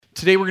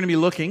Today we're going to be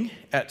looking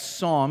at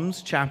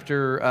Psalms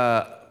chapter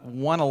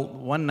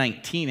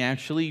 119,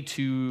 actually,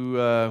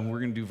 we're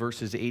going to do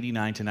verses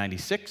 89 to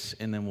 96,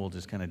 and then we'll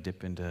just kind of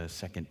dip into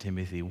 2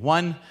 Timothy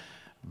 1,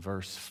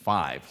 verse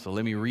 5. So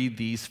let me read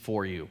these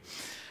for you.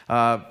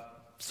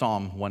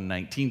 Psalm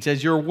 119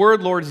 says, "Your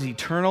word, Lord, is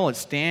eternal. It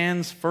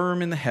stands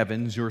firm in the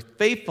heavens. Your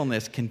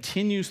faithfulness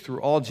continues through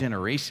all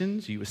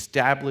generations. You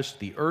established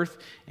the earth,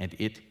 and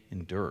it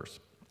endures.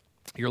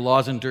 Your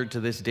laws endured to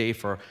this day,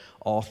 for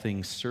all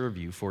things serve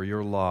you. For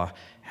your law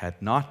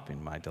had not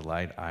been my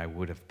delight, I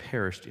would have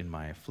perished in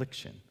my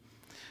affliction.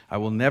 I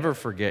will never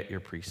forget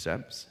your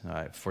precepts.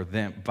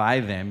 By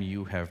them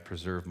you have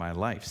preserved my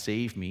life.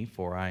 Save me,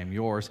 for I am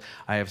yours.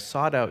 I have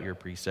sought out your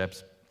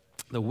precepts.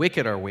 The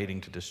wicked are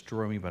waiting to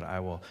destroy me, but I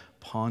will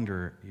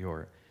ponder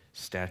your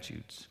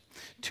statutes.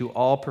 To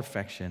all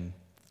perfection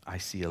I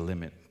see a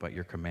limit, but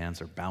your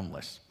commands are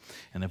boundless."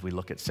 And if we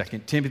look at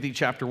 2 Timothy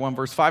chapter 1,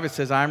 verse 5, it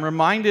says, "I am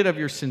reminded of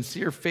your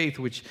sincere faith,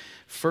 which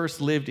first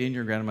lived in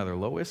your grandmother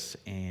Lois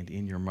and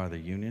in your mother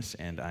Eunice,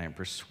 and I am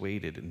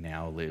persuaded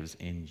now lives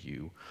in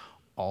you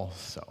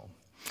also."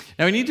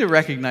 Now we need to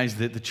recognize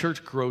that the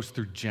church grows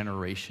through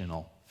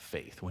generational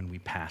faith when we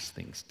pass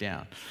things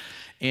down.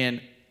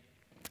 And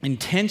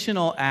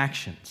intentional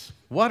actions.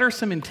 What are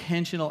some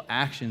intentional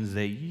actions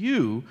that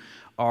you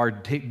are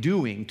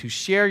doing to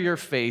share your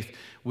faith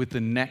with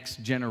the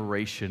next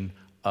generation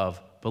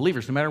of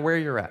believers, no matter where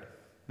you're at?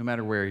 No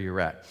matter where you're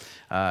at.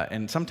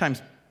 And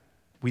sometimes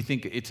we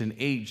think it's an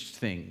aged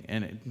thing,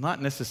 and it's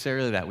not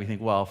necessarily that. We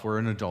think, well, if we're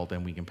an adult,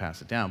 then we can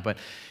pass it down. But,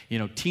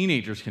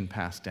 teenagers can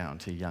pass down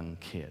to young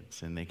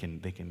kids, and they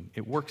can.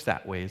 It works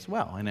that way as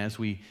well. And as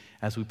we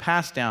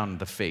pass down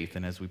the faith,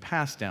 and as we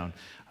pass down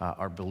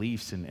our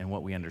beliefs and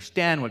what we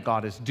understand, what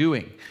God is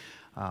doing,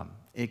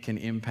 it can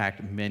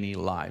impact many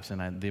lives.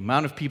 And the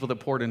amount of people that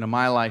poured into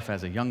my life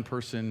as a young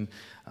person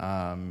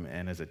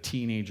and as a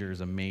teenager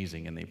is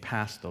amazing, and they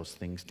passed those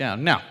things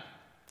down. Now,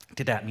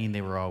 did that mean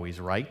they were always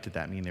right? Did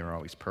that mean they were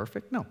always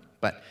perfect? No,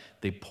 but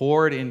they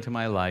poured into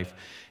my life,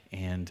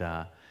 and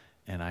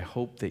I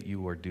hope that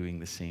you are doing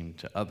the same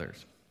to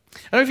others. I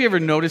don't know if you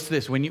ever noticed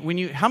this. How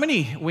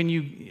many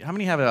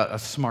have a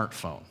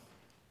smartphone?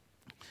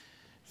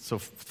 So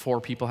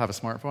 4 people have a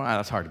smartphone?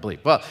 That's hard to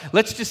believe. Well,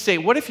 let's just say,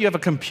 what if you have a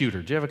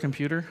computer? Do you have a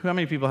computer? How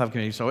many people have a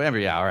computer?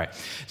 All right.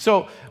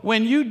 So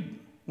when you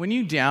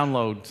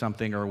download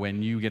something or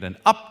when you get an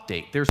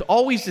update, there's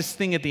always this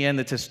thing at the end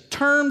that says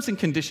terms and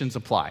conditions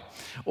apply.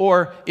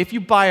 Or if you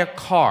buy a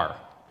car,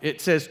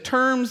 it says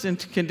terms and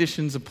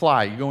conditions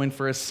apply. You go in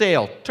for a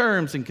sale,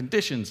 terms and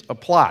conditions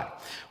apply.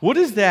 What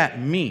does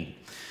that mean?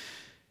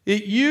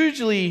 It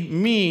usually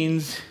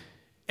means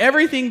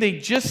everything they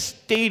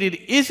just stated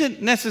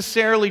isn't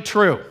necessarily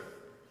true.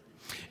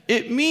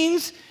 It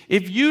means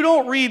if you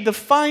don't read the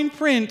fine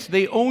print,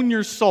 they own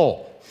your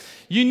soul.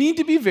 You need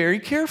to be very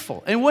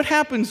careful. And what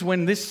happens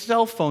when this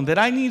cell phone that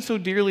I need so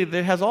dearly,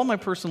 that has all my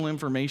personal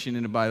information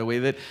in it, by the way,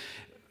 that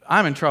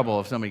I'm in trouble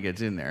if somebody gets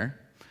in there.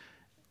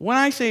 When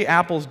I say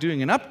Apple's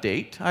doing an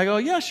update, I go,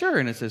 yeah, sure,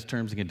 and it says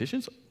terms and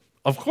conditions.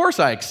 Of course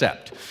I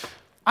accept.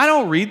 I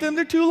don't read them.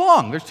 They're too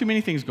long. There's too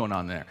many things going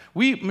on there.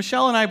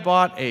 Michelle and I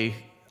bought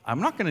I'm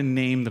not going to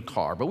name the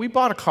car, but we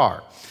bought a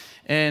car.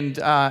 And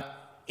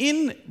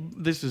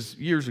this is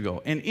years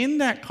ago, and in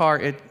that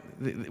car,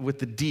 with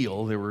the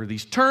deal, there were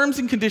these terms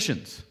and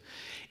conditions.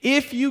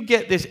 If you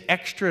get this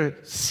extra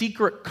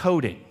secret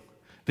coating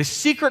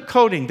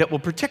that will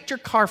protect your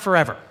car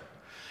forever,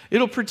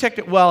 it'll protect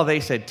it, well, they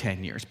said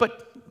 10 years,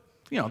 but,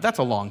 that's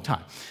a long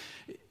time.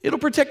 It'll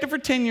protect it for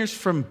 10 years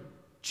from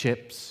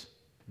chips,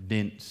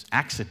 dents,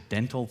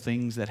 accidental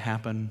things that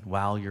happen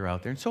while you're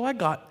out there. And so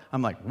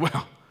I'm like,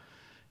 well,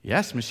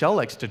 yes, Michelle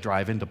likes to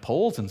drive into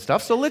poles and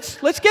stuff, so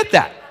let's get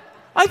that.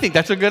 I think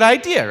that's a good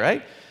idea,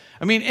 right?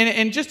 I mean,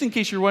 and just in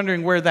case you're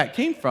wondering where that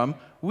came from,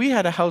 we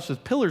had a house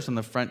with pillars in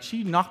the front.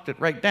 She knocked it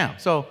right down.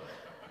 So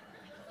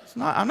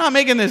I'm not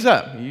making this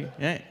up.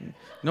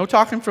 No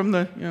talking from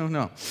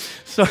no.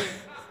 So,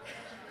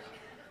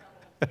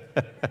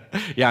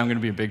 yeah, I'm going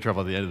to be in big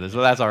trouble at the end of this,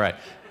 but that's all right.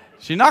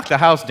 She knocked the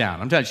house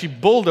down. I'm telling you, she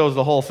bulldozed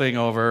the whole thing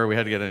over. We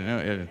had to get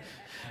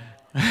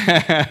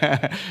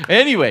it.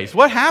 Anyways,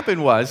 what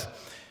happened was,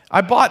 I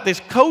bought this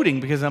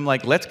coating because I'm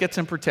like, let's get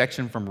some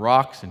protection from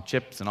rocks and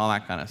chips and all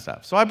that kind of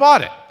stuff. So I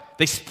bought it.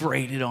 They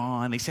sprayed it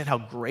on. They said how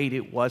great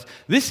it was.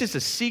 This is a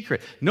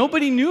secret.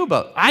 Nobody knew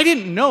about it. I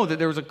didn't know that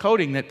there was a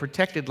coating that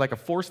protected like a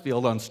force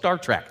field on Star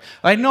Trek.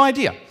 I had no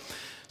idea.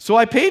 So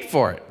I paid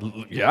for it.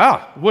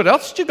 Yeah, what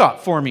else you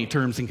got for me?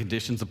 Terms and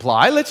conditions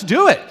apply. Let's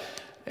do it.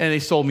 And they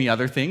sold me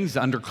other things,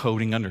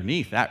 undercoating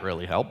underneath. That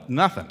really helped.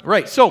 Nothing.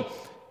 Right,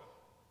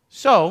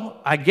 so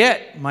I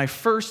get my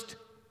first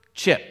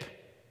chip.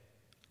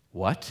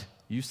 What,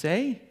 you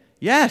say?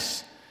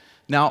 Yes.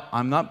 Now,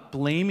 I'm not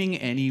blaming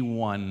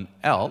anyone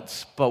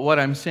else, but what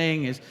I'm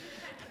saying is,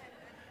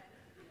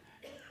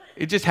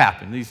 it just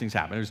happened. These things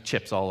happen. There's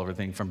chips all over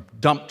things from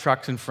dump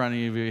trucks in front of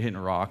you hitting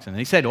rocks, and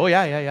they said, oh,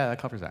 yeah, that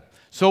covers that.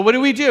 So what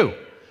do?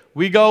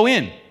 We go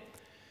in.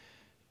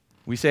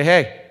 We say,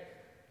 hey,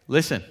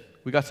 listen,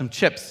 we got some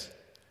chips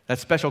That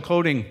special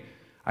coating,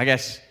 I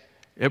guess,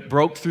 it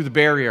broke through the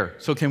barrier.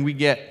 So can we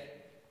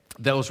get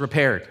those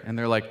repaired? And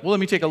they're like, well, let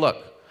me take a look.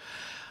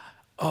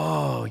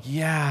 Oh,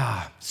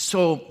 yeah.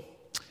 So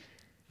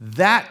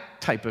that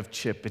type of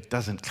chip, it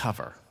doesn't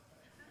cover.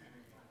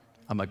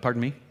 I'm like,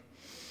 pardon me?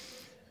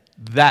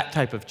 That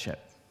type of chip.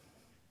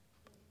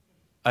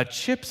 A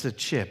chip's a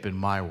chip in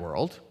my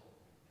world.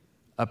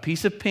 A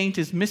piece of paint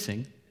is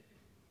missing.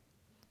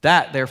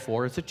 That,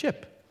 therefore, is a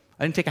chip.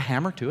 I didn't take a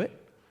hammer to it.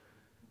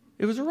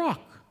 It was a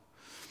rock.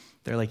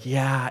 They're like,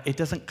 yeah, it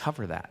doesn't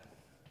cover that.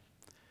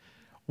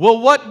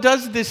 Well, what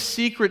does this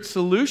secret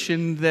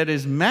solution that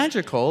is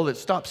magical, that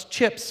stops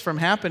chips from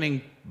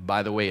happening?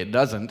 By the way, it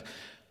doesn't.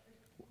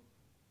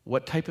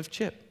 What type of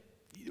chip?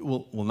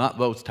 Well, not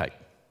those type.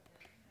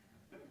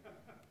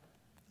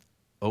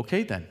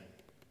 Okay, then.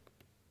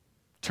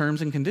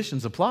 Terms and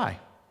conditions apply.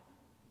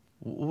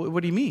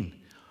 What do you mean?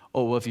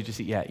 Oh, well, if you just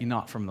say, yeah, you're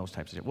not from those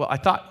types of chips. Well, I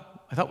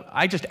thought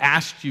I just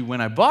asked you when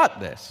I bought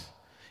this.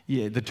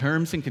 Yeah, the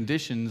terms and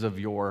conditions of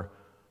your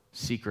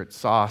secret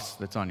sauce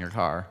that's on your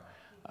car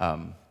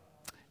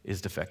is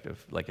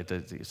defective. Like it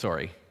does.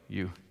 Sorry,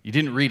 you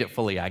didn't read it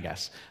fully, I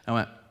guess. I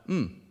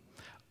went,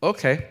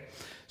 okay.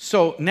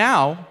 So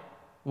now,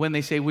 when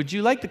they say, would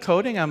you like the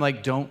coating? I'm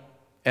like, don't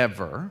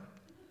ever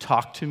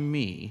talk to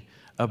me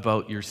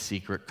about your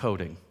secret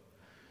coating.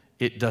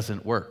 It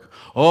doesn't work.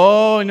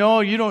 Oh,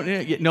 no, you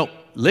don't. No,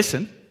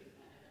 listen.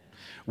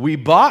 We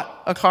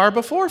bought a car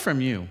before from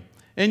you,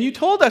 and you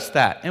told us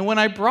that. And when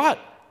I brought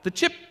the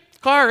chip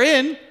car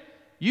in,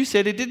 you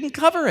said it didn't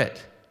cover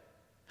it.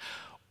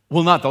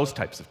 Well, not those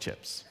types of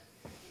chips.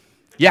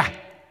 Yeah,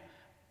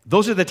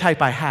 those are the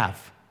type I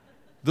have.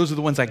 Those are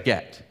the ones I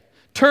get.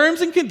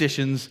 Terms and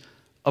conditions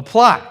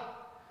apply.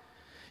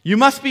 You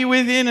must be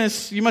within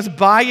you must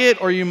buy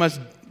it, or you must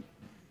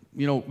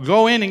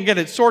go in and get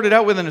it sorted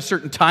out within a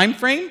certain time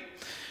frame,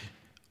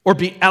 or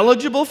be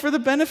eligible for the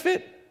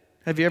benefit.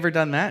 Have you ever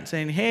done that?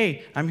 Saying,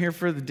 hey, I'm here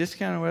for the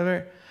discount or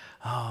whatever.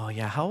 Oh,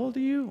 yeah, how old are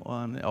you?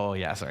 Oh,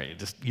 yeah, sorry,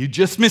 you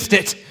just missed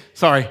it.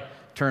 Sorry,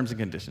 terms and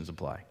conditions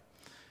apply.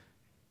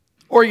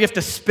 Or you have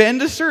to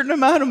spend a certain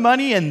amount of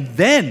money, and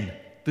then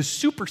the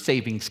super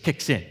savings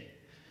kicks in.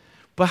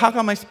 But how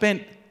come I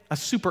spent a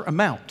super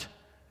amount,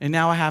 and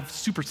now I have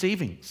super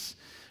savings?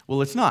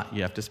 Well, it's not.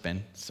 You have to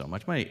spend so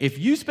much money. If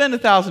you spend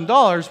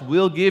 $1,000,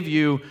 we'll give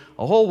you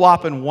a whole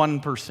whopping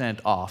 1%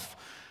 off.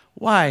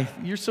 Why?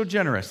 You're so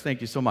generous.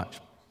 Thank you so much.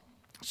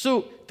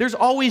 So there's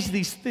always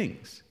these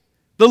things.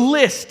 The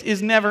list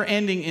is never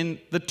ending in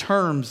the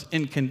terms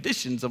and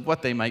conditions of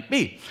what they might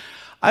be.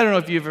 I don't know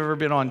if you've ever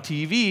been on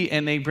TV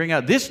and they bring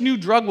out, this new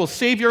drug will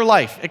save your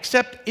life,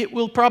 except it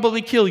will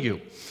probably kill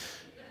you.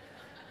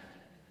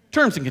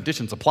 Terms and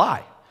conditions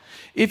apply.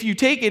 If you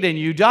take it and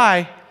you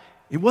die,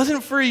 it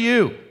wasn't for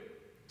you.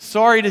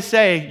 Sorry to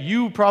say,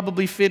 you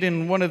probably fit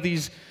in one of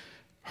these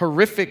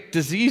horrific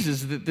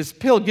diseases that this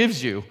pill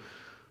gives you,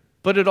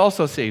 but it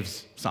also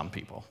saves some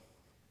people.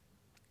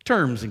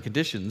 Terms and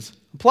conditions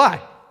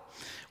apply.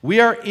 We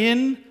are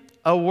in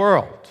a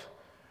world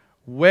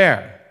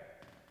where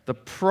the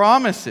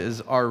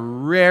promises are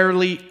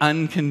rarely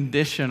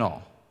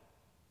unconditional.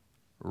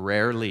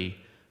 Rarely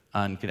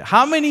unconditional.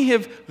 How many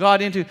have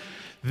got into,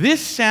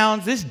 this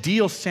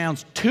deal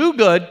sounds too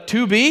good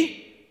to be?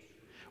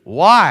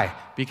 Why?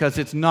 Because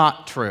it's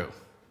not true.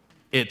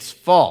 It's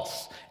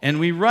false. And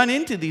we run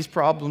into these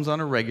problems on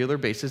a regular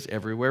basis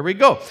everywhere we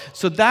go.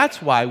 So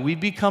that's why we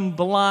become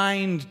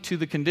blind to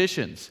the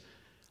conditions.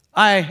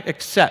 I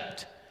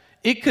accept.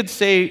 It could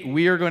say,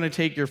 we are going to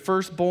take your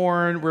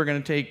firstborn, we're going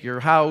to take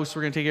your house,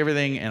 we're going to take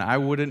everything, and I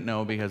wouldn't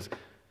know because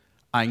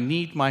I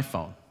need my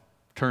phone.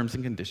 Terms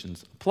and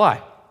conditions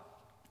apply.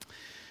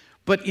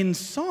 But in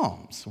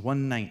Psalms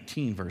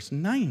 119, verse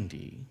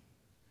 90,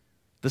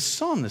 the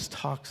psalmist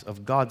talks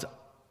of God's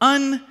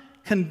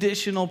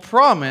unconditional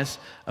promise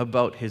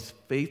about his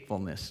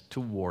faithfulness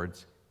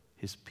towards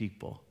his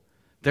people.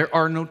 There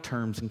are no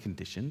terms and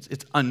conditions.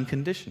 It's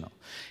unconditional.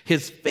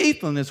 His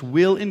faithfulness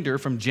will endure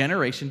from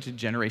generation to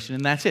generation,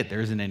 and that's it.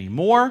 There isn't any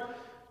more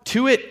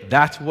to it.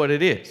 That's what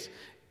it is.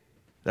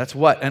 That's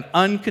what an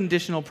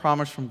unconditional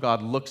promise from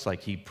God looks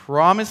like. He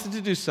promises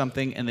to do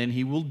something, and then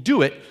he will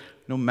do it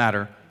no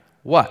matter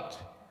what.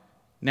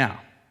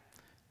 Now,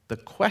 the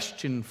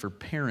question for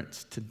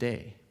parents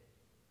today,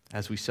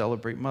 as we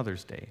celebrate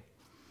Mother's Day,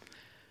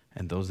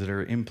 and those that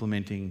are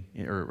implementing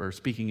or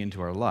speaking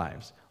into our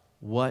lives,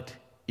 what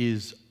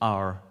is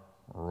our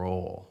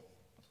role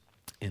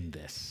in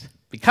this?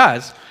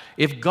 Because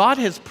if God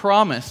has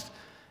promised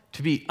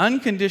to be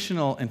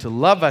unconditional and to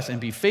love us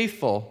and be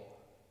faithful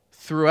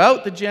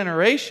throughout the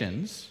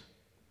generations,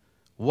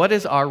 what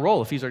is our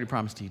role if he's already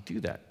promised to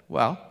do that?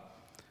 Well,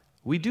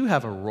 we do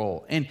have a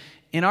role. And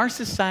in our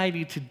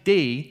society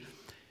today,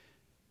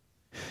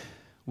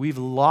 we've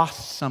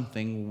lost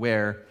something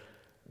where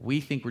we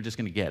think we're just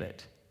going to get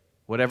it,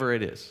 whatever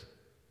it is.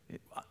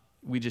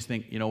 We just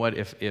think, you know what,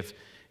 if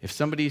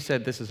somebody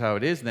said this is how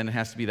it is, then it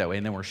has to be that way.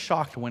 And then we're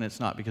shocked when it's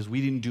not because we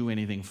didn't do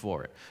anything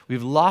for it.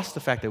 We've lost the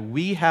fact that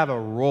we have a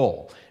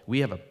role. We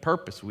have a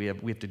purpose. We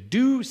have to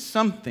do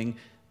something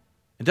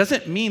It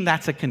doesn't mean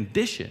that's a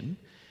condition,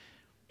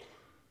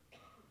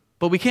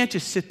 but we can't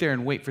just sit there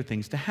and wait for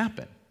things to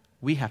happen.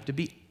 We have to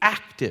be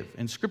active,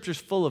 and Scripture's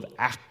full of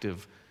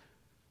active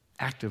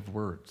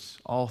words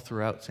all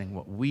throughout saying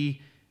what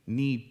we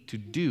need to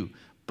do.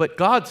 But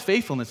God's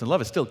faithfulness and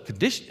love is still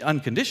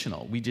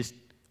unconditional.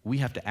 We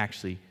have to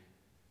actually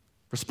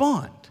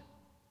respond.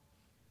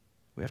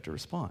 We have to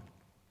respond.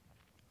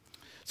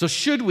 So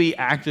should we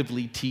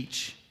actively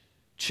teach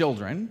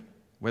children,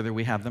 whether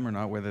we have them or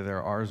not, whether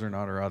they're ours or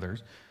not or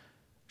others,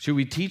 should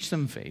we teach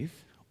them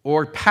faith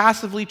or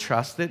passively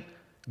trust that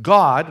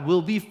God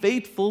will be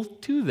faithful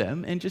to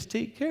them and just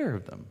take care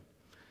of them?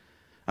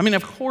 I mean,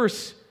 of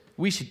course,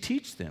 we should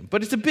teach them,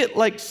 but it's a bit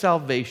like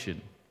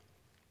salvation.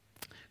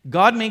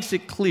 God makes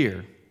it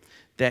clear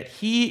that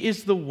He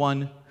is the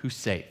one who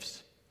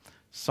saves.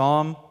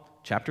 Psalm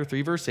chapter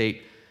 3, verse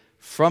 8,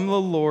 "From the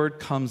Lord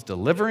comes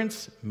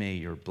deliverance, may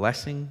your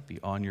blessing be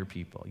on your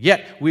people."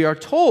 Yet we are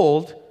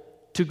told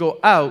to go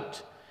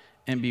out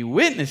and be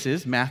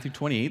witnesses, Matthew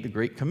 28, the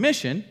Great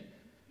Commission.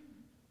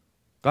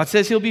 God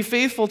says He'll be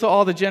faithful to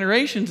all the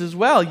generations as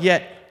well,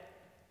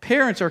 yet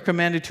parents are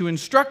commanded to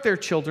instruct their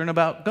children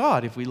about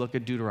God, if we look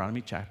at Deuteronomy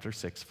chapter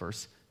 6,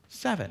 verse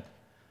 7.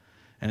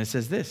 And it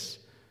says this,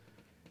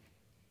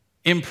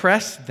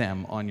 "Impress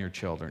them on your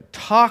children.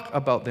 Talk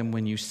about them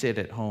when you sit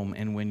at home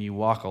and when you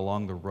walk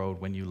along the road,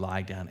 when you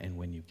lie down and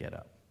when you get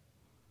up."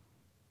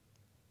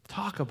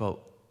 Talk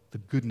about the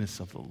goodness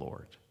of the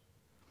Lord.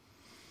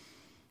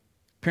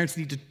 Parents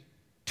need to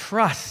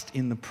trust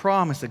in the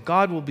promise that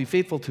God will be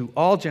faithful to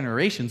all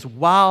generations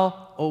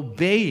while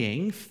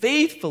obeying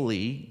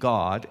faithfully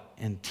God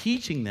and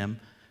teaching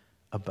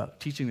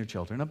their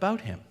children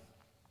about Him.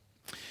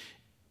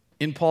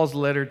 In Paul's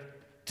letter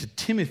to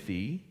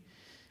Timothy,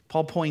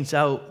 Paul points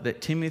out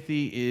that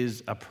Timothy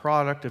is a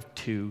product of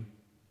 2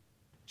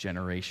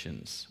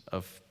 generations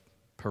of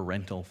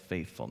parental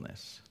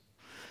faithfulness.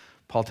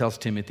 Paul tells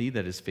Timothy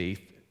that his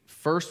faith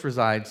first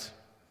resides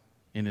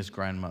in his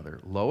grandmother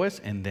Lois,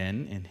 and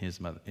then in his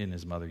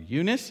mother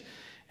Eunice,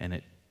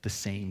 and the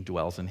same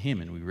dwells in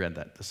him, and we read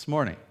that this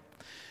morning.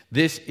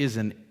 This is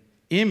an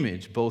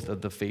image both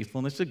of the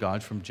faithfulness of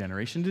God from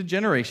generation to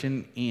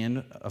generation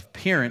and of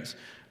parents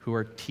who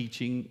are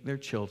teaching their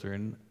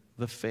children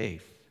the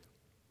faith.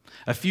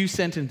 A few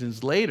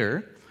sentences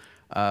later,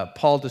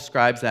 Paul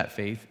describes that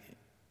faith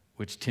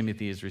which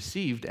Timothy has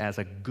received as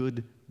a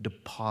good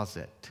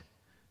deposit.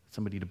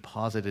 Somebody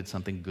deposited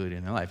something good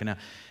in their life. And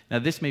now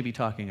this may be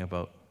talking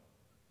about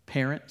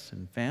parents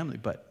and family,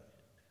 but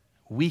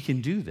we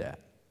can do that.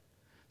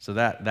 So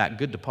that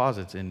good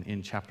deposit's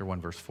in chapter 1,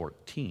 verse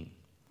 14.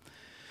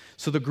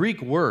 So the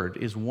Greek word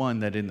is one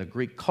that in the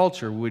Greek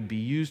culture would be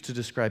used to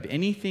describe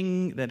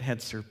anything that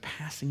had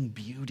surpassing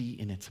beauty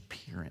in its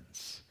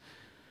appearance.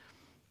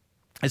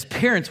 As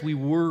parents, we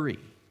worry.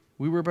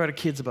 We worry about our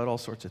kids about all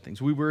sorts of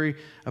things. We worry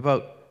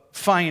about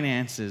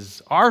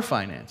finances, our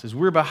finances.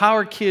 We're about how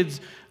are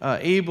kids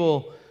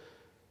able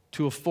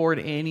to afford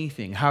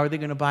anything? How are they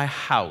going to buy a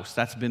house?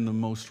 That's been the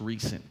most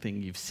recent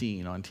thing you've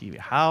seen on TV.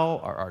 How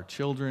are our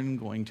children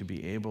going to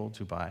be able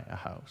to buy a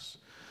house?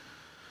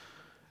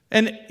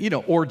 And,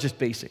 or just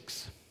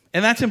basics.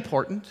 And that's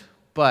important,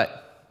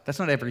 but that's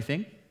not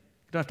everything.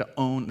 You don't have to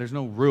own, there's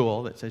no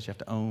rule that says you have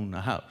to own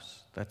a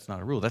house. That's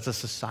not a rule. That's a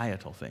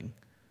societal thing.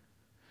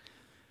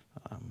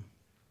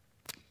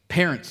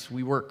 Parents,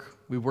 we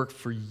work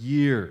for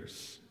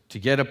years to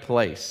get a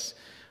place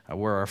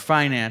where our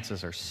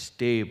finances are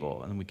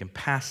stable and we can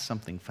pass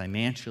something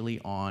financially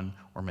on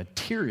or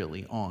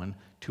materially on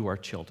to our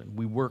children.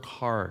 We work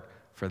hard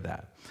for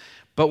that.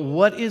 But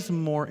what is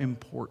more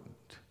important?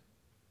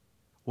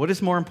 What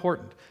is more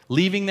important?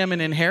 Leaving them an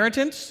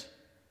inheritance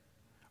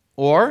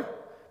or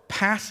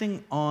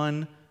passing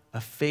on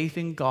a faith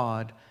in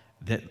God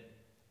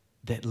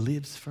that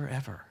lives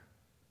forever?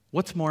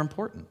 What's more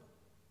important?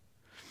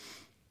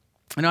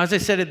 As I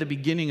said at the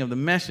beginning of the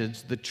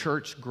message, the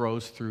church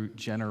grows through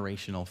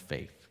generational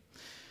faith.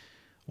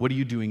 What are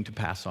you doing to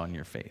pass on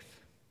your faith?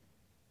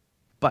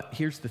 But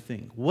here's the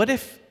thing. What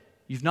if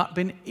you've not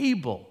been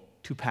able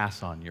to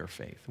pass on your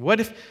faith? What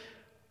if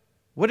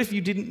you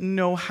didn't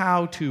know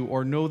how to,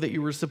 or know that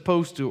you were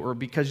supposed to, or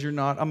because you're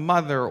not a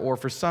mother, or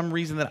for some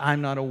reason that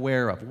I'm not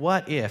aware of?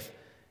 What if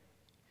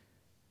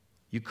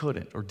you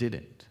couldn't or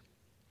didn't?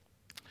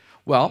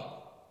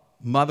 Well,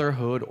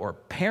 motherhood or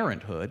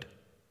parenthood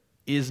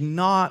is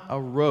not a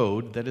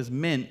road that is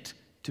meant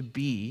to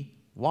be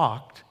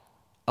walked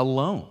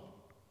alone.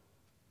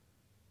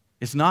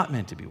 It's not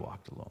meant to be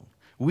walked alone.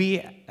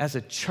 We, as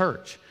a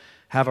church,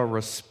 have a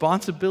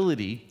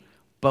responsibility,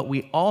 but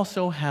we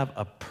also have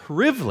a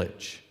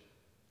privilege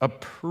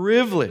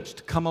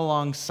to come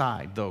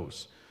alongside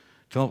those,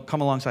 to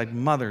come alongside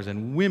mothers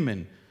and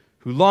women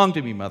who long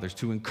to be mothers,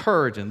 to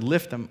encourage and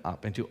lift them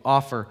up, and to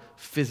offer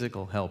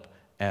physical help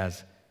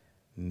as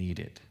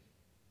needed.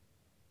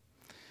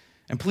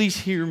 And please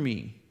hear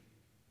me.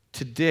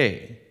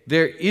 Today,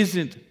 there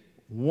isn't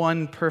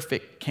one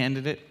perfect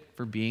candidate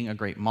for being a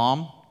great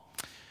mom,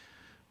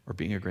 or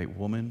being a great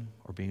woman,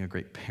 or being a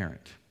great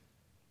parent.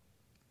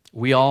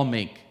 We all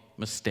make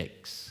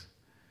mistakes.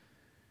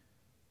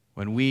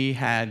 When we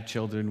had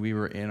children, we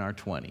were in our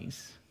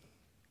 20s.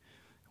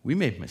 We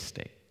made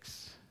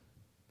mistakes.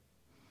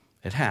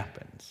 It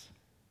happens.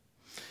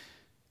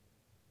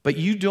 But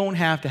you don't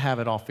have to have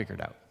it all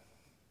figured out.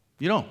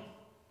 You don't.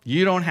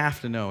 You don't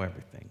have to know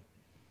everything.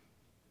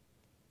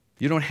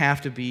 You don't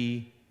have to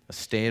be a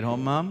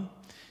stay-at-home mom.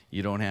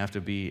 You don't have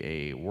to be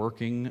a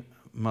working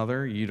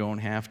mother. You don't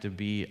have to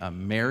be a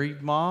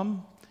married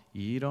mom.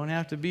 You don't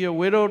have to be a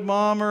widowed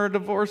mom or a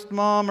divorced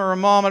mom or a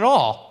mom at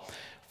all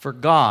for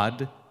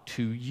God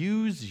to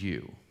use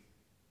you.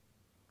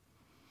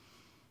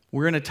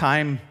 We're in a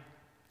time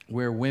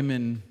where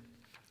women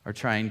are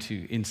trying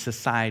to, in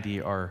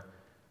society, are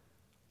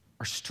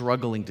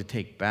struggling to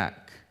take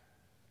back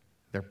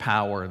their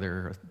power,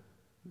 their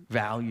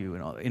value.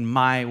 And all. In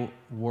my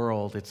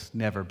world, it's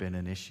never been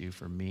an issue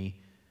for me.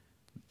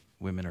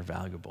 Women are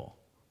valuable,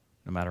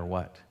 no matter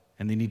what.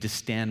 And they need to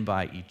stand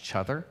by each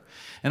other.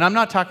 And I'm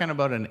not talking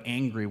about an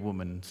angry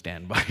woman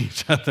stand by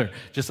each other,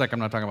 just like I'm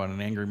not talking about an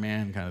angry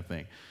man kind of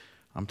thing.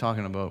 I'm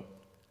talking about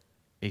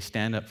a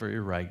stand up for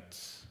your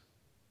rights,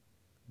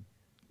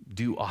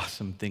 do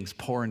awesome things,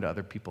 pour into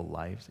other people's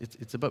lives.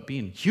 It's about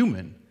being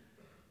human.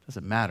 It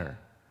doesn't matter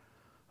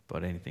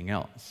about anything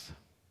else.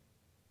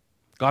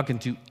 God can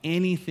do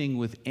anything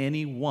with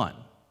anyone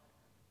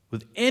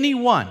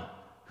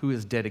who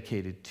is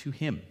dedicated to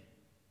him.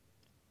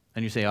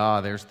 And you say,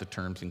 there's the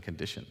terms and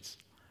conditions.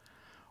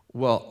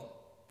 Well,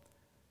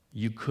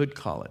 you could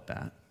call it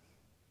that,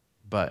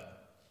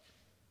 but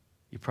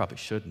you probably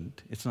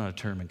shouldn't. It's not a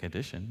term and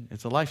condition.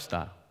 It's a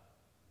lifestyle.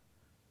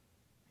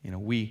 You know,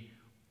 we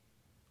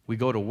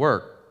go to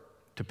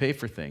work to pay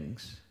for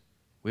things.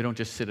 We don't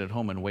just sit at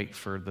home and wait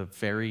for the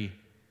ferry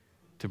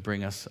to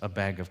bring us a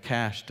bag of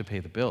cash to pay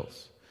the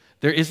bills.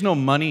 There is no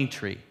money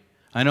tree.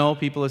 I know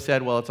people have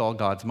said, well, it's all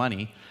God's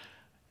money,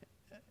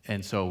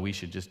 and so we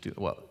should just do it.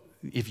 Well,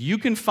 if you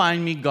can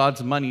find me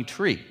God's money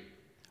tree,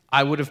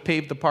 I would have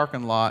paved the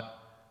parking lot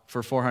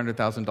for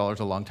 $400,000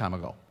 a long time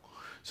ago.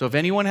 So if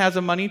anyone has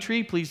a money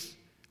tree, please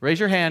raise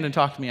your hand and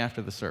talk to me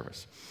after the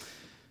service.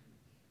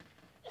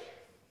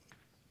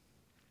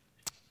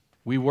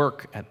 We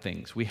work at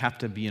things. We have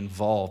to be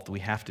involved. We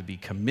have to be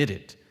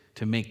committed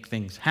to make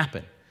things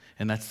happen.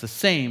 And that's the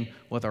same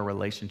with our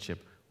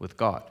relationship with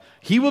God.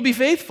 He will be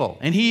faithful,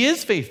 and he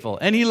is faithful,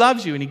 and he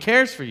loves you, and he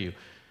cares for you.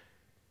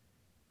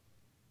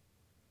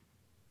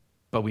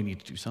 But we need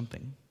to do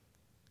something.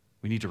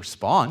 We need to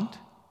respond.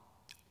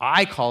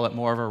 I call it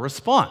more of a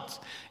response.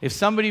 If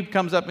somebody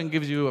comes up and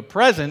gives you a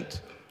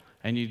present,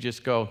 and you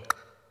just go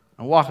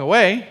and walk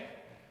away,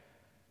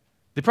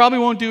 they probably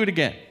won't do it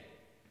again.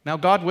 Now,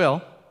 God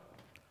will,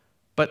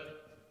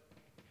 but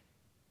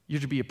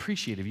you're to be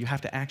appreciative. You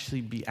have to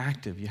actually be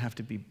active. You have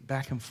to be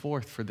back and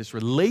forth for this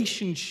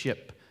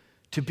relationship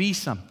to be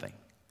something.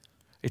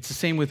 It's the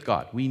same with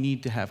God. We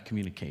need to have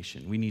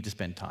communication. We need to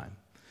spend time.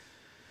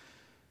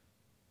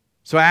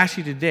 So I ask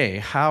you today,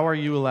 how are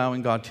you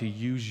allowing God to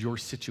use your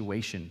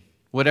situation?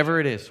 Whatever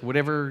it is,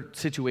 whatever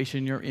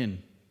situation you're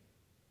in.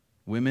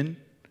 Women,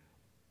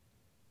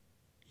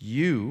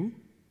 you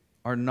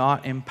are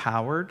not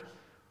empowered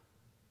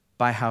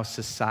by how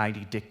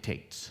society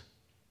dictates.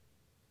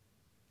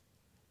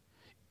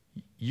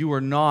 You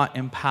are not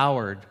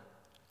empowered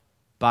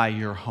by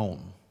your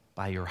home,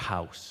 by your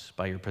house,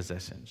 by your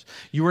possessions.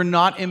 You are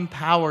not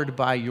empowered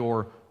by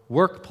your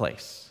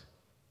workplace.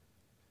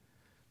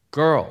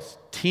 Girls,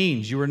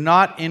 teens, you are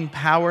not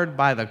empowered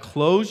by the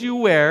clothes you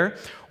wear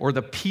or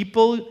the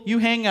people you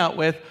hang out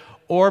with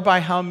or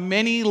by how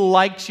many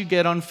likes you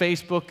get on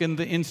Facebook and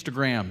the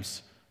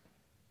Instagrams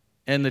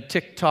and the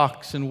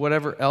TikToks and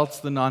whatever else,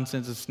 the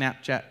nonsense, the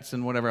Snapchats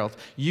and whatever else.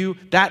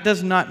 That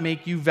does not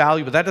make you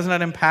valuable. That does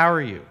not empower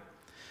you.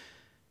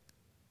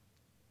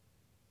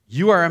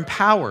 You are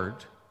empowered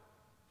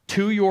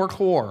to your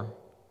core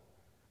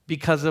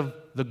because of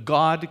the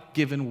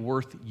God-given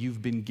worth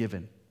you've been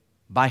given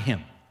by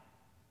him.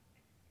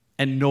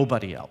 And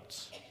nobody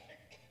else.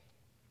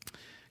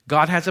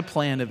 God has a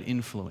plan of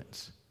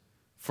influence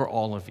for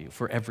all of you,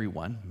 for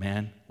everyone,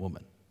 man,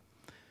 woman.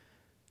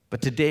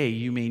 But today,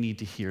 you may need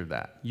to hear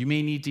that. You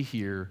may need to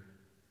hear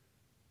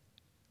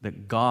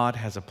that God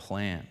has a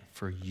plan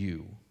for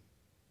you.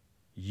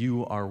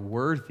 You are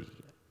worthy.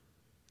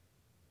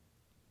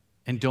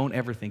 And don't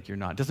ever think you're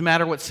not. It doesn't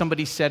matter what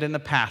somebody said in the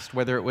past,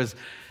 whether it was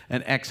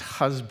an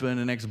ex-husband,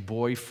 an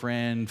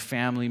ex-boyfriend,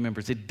 family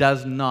members. It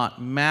does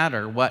not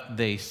matter what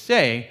they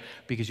say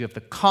because you have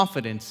the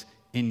confidence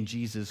in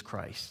Jesus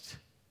Christ.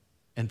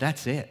 And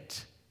that's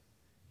it.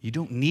 You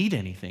don't need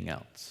anything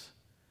else.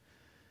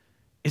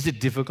 Is it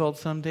difficult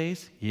some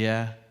days?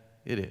 Yeah,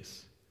 it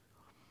is.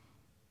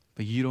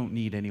 But you don't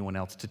need anyone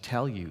else to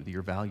tell you that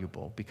you're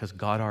valuable because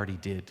God already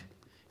did.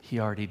 He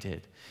already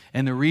did.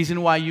 And the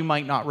reason why you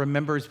might not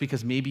remember is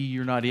because maybe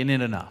you're not in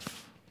it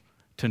enough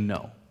to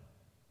know.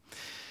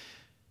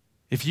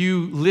 If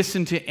you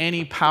listen to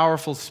any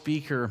powerful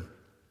speaker,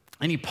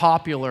 any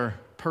popular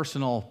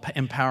personal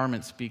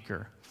empowerment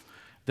speaker,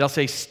 they'll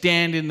say,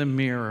 stand in the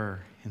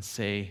mirror and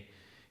say,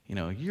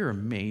 you're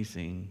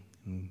amazing.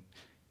 And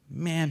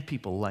Man,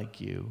 people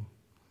like you.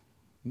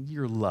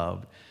 You're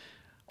loved.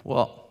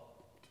 Well,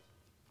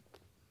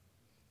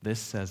 this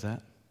says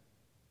that.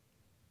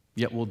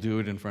 Yet we'll do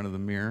it in front of the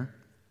mirror.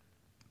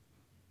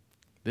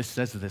 This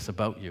says this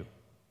about you.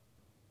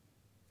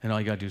 And all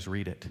you got to do is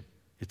read it.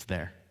 It's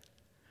there.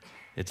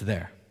 It's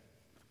there.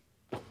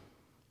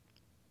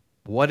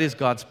 What is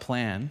God's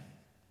plan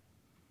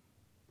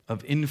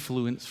of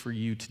influence for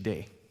you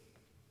today?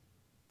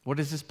 What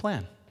is his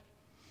plan?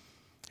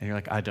 And you're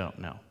like, I don't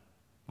know.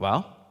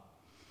 Well,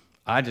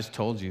 I just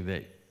told you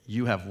that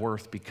you have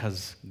worth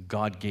because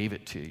God gave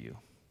it to you.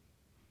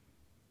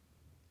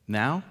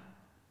 Now,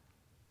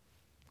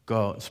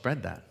 go out and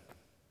spread that.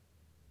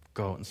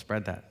 Go out and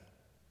spread that.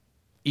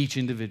 Each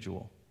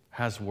individual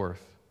has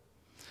worth.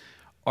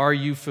 Are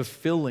you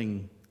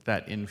fulfilling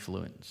that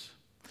influence?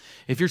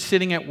 If you're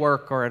sitting at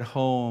work or at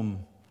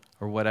home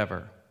or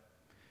whatever,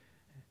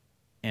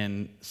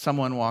 and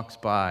someone walks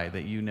by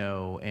that you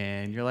know,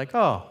 and you're like,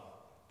 oh,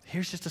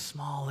 here's just a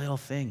small little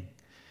thing.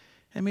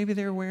 And maybe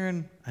they're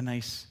wearing a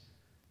nice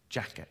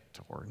jacket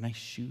or nice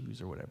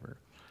shoes or whatever.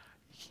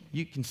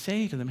 You can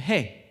say to them,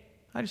 hey,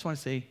 I just want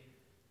to say,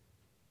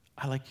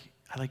 I like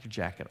your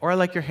jacket, or I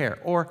like your hair,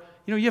 or,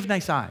 you have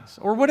nice eyes,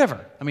 or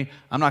whatever. I mean,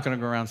 I'm not going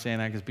to go around saying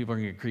that because people are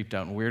going to get creeped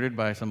out and weirded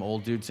by some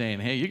old dude saying,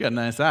 hey, you got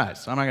nice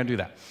eyes. So I'm not going to do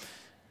that.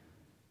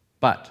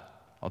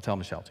 But I'll tell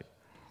Michelle too.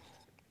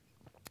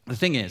 The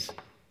thing is,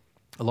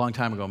 a long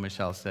time ago,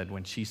 Michelle said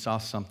when she saw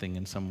something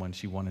in someone,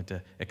 she wanted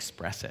to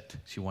express it.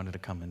 She wanted to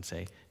come and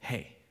say,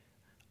 hey,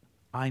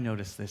 I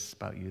noticed this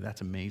about you. That's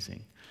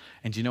amazing.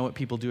 And do you know what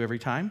people do every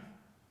time?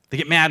 They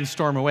get mad and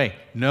storm away.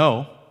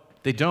 No,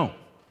 they don't.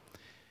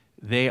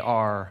 They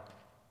are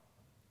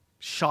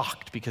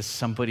shocked because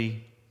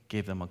somebody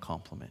gave them a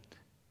compliment.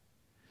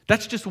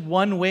 That's just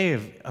one way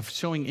of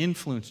showing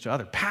influence to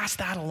others. Pass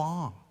that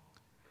along.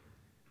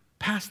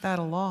 Pass that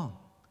along.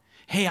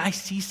 Hey, I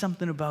see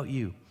something about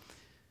you.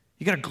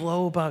 You got a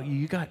glow about you.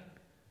 You got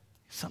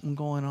something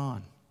going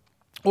on.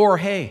 Or,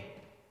 hey,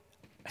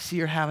 I see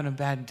you're having a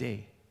bad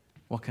day.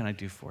 What can I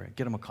do for you?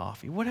 Get them a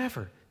coffee.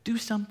 Whatever. Do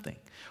something.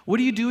 What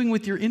are you doing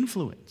with your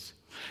influence?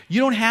 You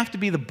don't have to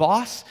be the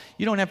boss.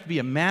 You don't have to be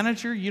a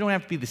manager. You don't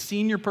have to be the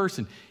senior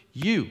person.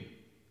 You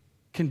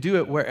can do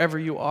it wherever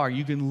you are.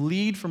 You can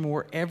lead from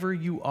wherever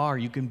you are.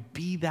 You can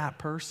be that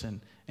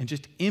person and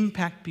just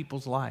impact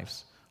people's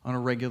lives on a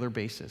regular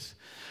basis.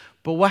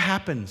 But what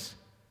happens?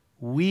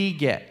 We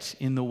get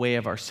in the way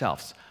of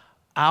ourselves.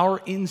 Our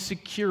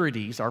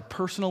insecurities, our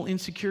personal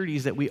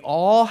insecurities that we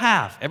all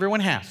have,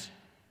 everyone has,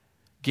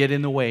 get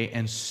in the way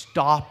and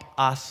stop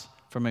us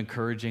from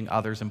encouraging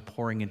others and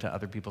pouring into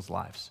other people's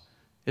lives.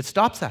 It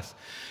stops us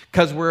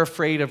because we're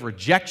afraid of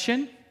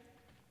rejection.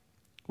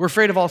 We're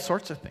afraid of all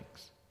sorts of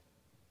things.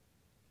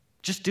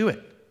 Just do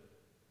it.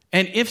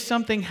 And if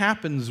something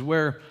happens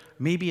where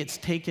maybe it's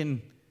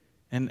taken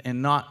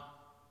and not,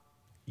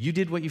 you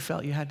did what you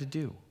felt you had to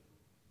do.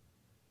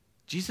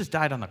 Jesus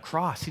died on the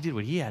cross. He did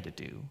what he had to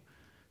do.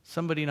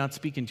 Somebody not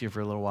speaking to you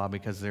for a little while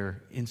because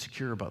they're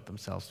insecure about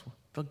themselves,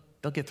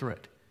 they'll get through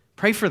it.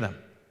 Pray for them.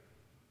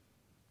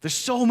 There's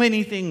so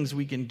many things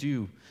we can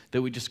do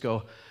that we just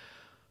go,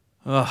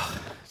 ugh,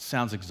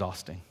 sounds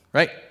exhausting,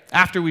 right?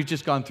 After we've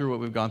just gone through what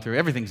we've gone through,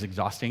 everything's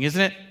exhausting,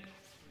 isn't it?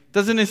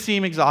 Doesn't it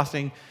seem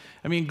exhausting?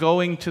 I mean,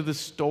 going to the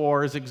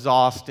store is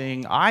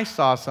exhausting. I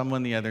saw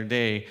someone the other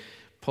day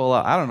pull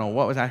up, I don't know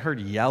what was, I heard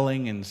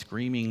yelling and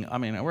screaming. I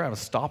mean, we're at a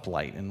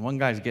stoplight, and one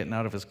guy's getting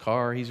out of his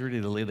car. He's ready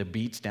to lay the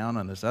beats down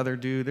on this other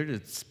dude. They're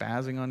just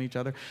spazzing on each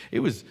other.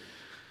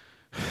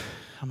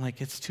 I'm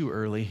like, it's too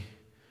early.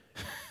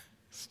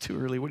 It's too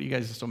early. What are you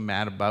guys so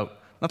mad about?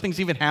 Nothing's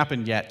even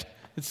happened yet.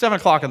 It's 7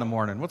 o'clock in the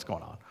morning. What's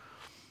going on?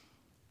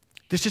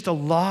 There's just a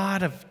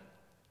lot of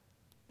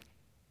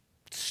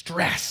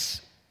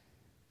stress.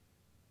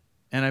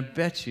 And I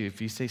bet you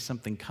if you say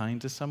something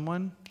kind to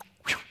someone,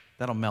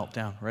 that'll melt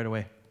down right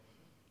away.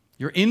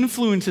 Your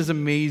influence is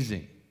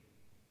amazing.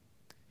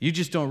 You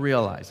just don't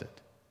realize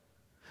it.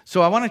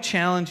 So I want to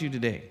challenge you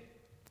today.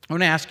 I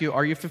want to ask you,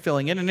 are you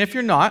fulfilling it? And if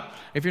you're not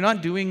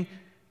doing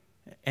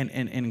and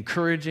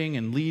encouraging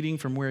and leading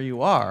from where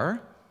you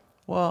are,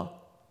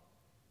 well,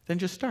 then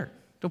just start.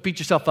 Don't beat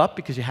yourself up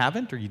because you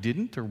haven't or you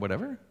didn't or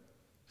whatever.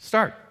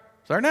 Start.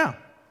 Start now.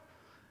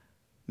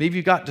 Maybe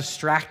you got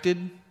distracted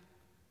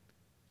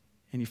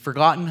and you've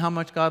forgotten how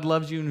much God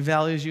loves you and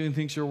values you and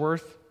thinks you're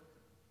worth.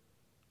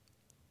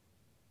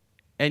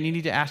 And you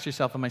need to ask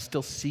yourself, am I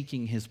still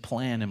seeking his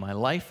plan in my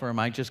life, or am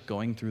I just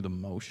going through the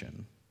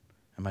motion?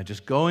 Am I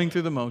just going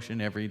through the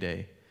motion every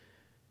day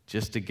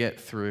just to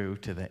get through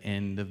to the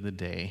end of the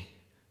day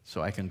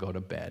so I can go to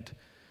bed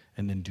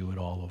and then do it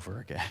all over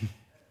again?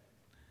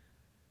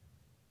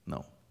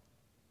 No.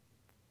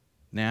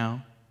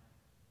 Now,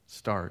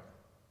 start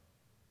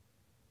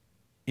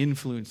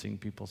influencing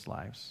people's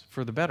lives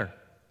for the better.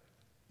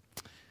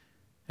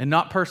 And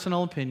not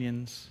personal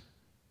opinions,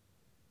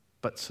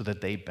 but so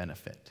that they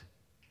benefit.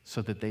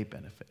 So that they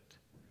benefit.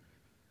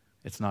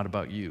 It's not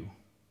about you.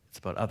 It's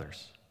about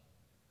others.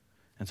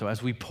 And so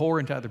as we pour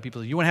into other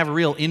people, you want to have a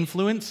real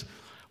influence?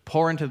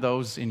 Pour into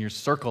those in your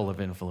circle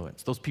of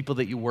influence, those people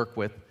that you work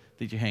with,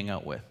 that you hang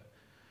out with.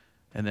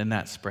 And then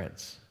that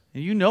spreads.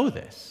 And you know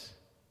this.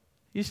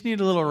 You just need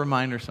a little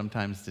reminder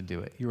sometimes to do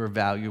it. You are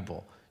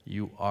valuable.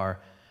 You are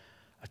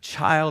a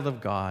child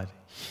of God.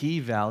 He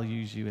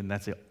values you, and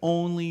that's the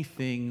only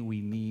thing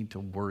we need to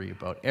worry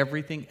about.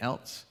 Everything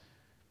else,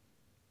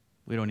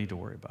 we don't need to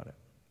worry about it.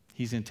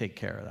 He's going to take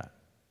care of that.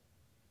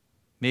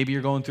 Maybe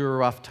you're going through a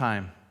rough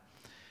time.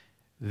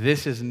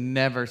 This has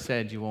never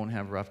said you won't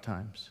have rough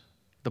times.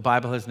 The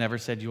Bible has never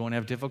said you won't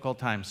have difficult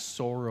times,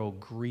 sorrow,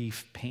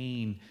 grief,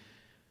 pain,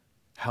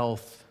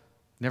 health.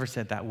 Never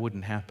said that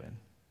wouldn't happen.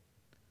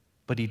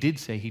 But he did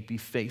say he'd be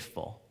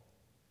faithful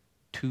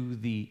to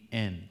the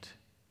end.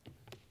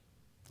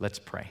 Let's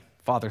pray.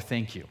 Father,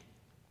 thank you.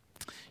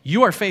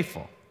 You are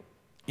faithful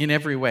in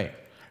every way.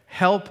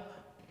 Help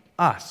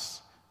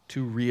us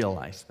to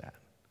realize that.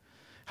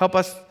 Help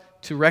us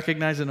to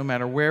recognize that no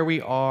matter where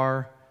we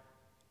are,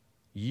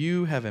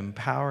 you have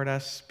empowered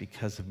us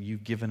because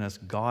you've given us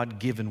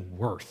God-given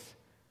worth.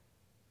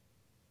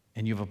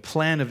 And you have a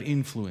plan of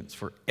influence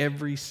for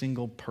every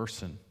single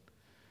person.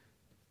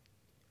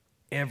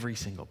 Every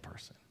single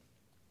person.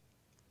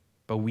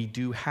 But we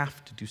do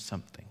have to do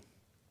something.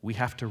 We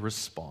have to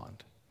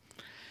respond.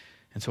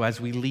 And so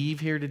as we leave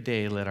here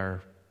today, let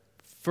our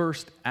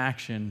first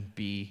action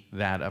be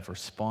that of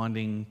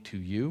responding to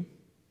you.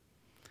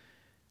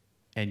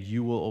 And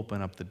you will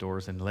open up the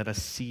doors and let us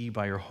see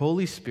by your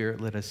Holy Spirit,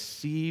 let us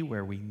see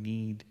where we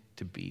need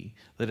to be.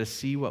 Let us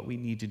see what we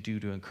need to do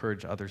to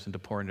encourage others and to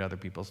pour into other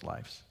people's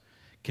lives.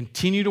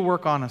 Continue to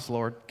work on us,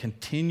 Lord.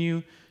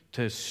 Continue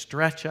to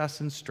stretch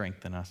us and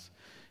strengthen us.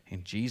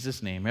 In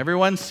Jesus' name.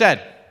 Everyone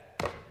said,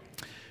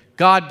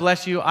 God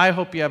bless you. I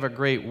hope you have a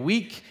great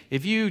week.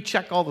 If you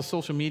check all the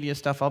social media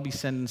stuff, I'll be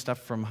sending stuff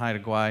from Haida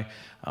Gwaii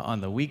on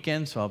the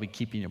weekend, so I'll be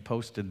keeping you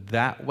posted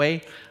that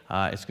way.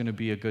 It's going to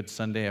be a good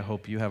Sunday. I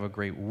hope you have a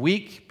great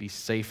week. Be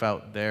safe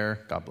out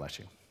there. God bless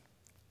you.